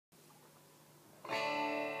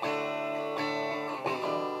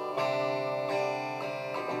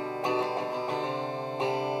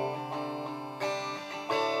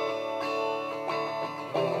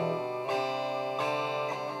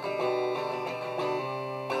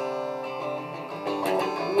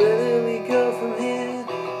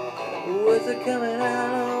it coming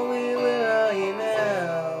out? Oh, where are you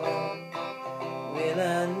now? When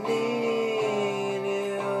I need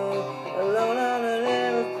you, alone on an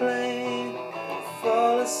aeroplane,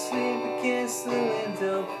 fall asleep against the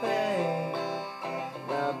window pane.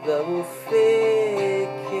 My blood will thicken,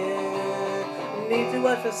 need to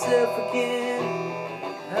watch myself again.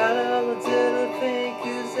 Out of the dirty pain,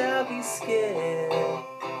 'cause I'll be scared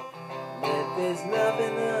that there's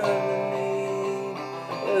nothing underneath.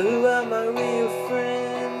 Who are my real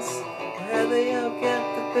friends? Have they all got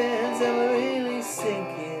the bands? Am I really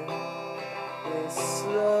sinking this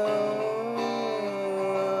slow?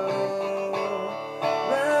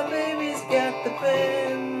 My baby's got the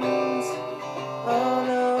bands. Oh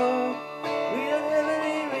no, we don't have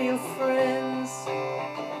any real friends.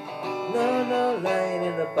 No, lying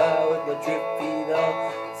in the bar with my drip feet on,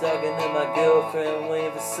 talking to my girlfriend,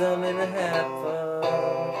 waiting for something to happen.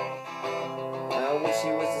 I wish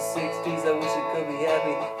it was the 60s, I wish it could be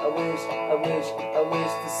happy. I wish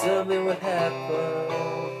that something would happen.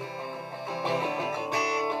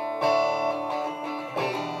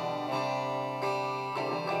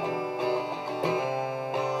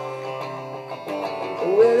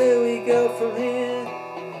 Where do we go from here?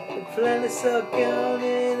 The planets are gone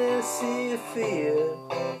in a sea of fear.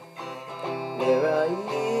 Where are you?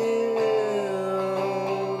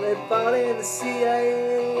 They fought in the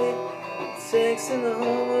CIA, tanks in the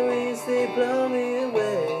home Marines, they blow me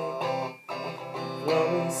away, blow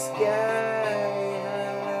me sky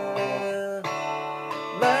high.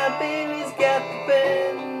 My baby's got the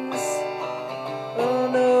bends. Oh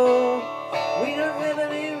no, we don't have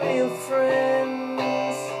any real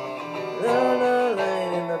friends. No,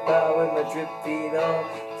 lying in the bar with my drip feet on,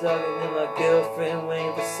 talking to my girlfriend,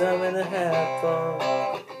 waiting for something to happen.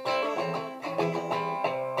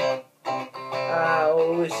 I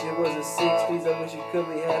wish it was the 60s, I wish it could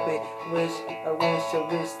be happy. I wish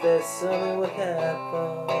that something would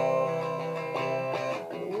happen.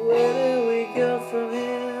 Where do we go from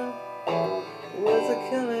here? What's it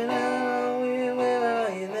coming out? Where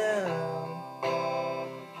are you now?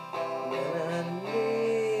 When I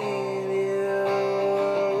need you,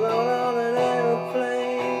 alone on an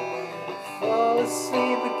aeroplane, fall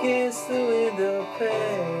asleep against the window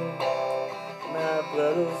pane. My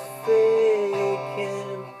blood will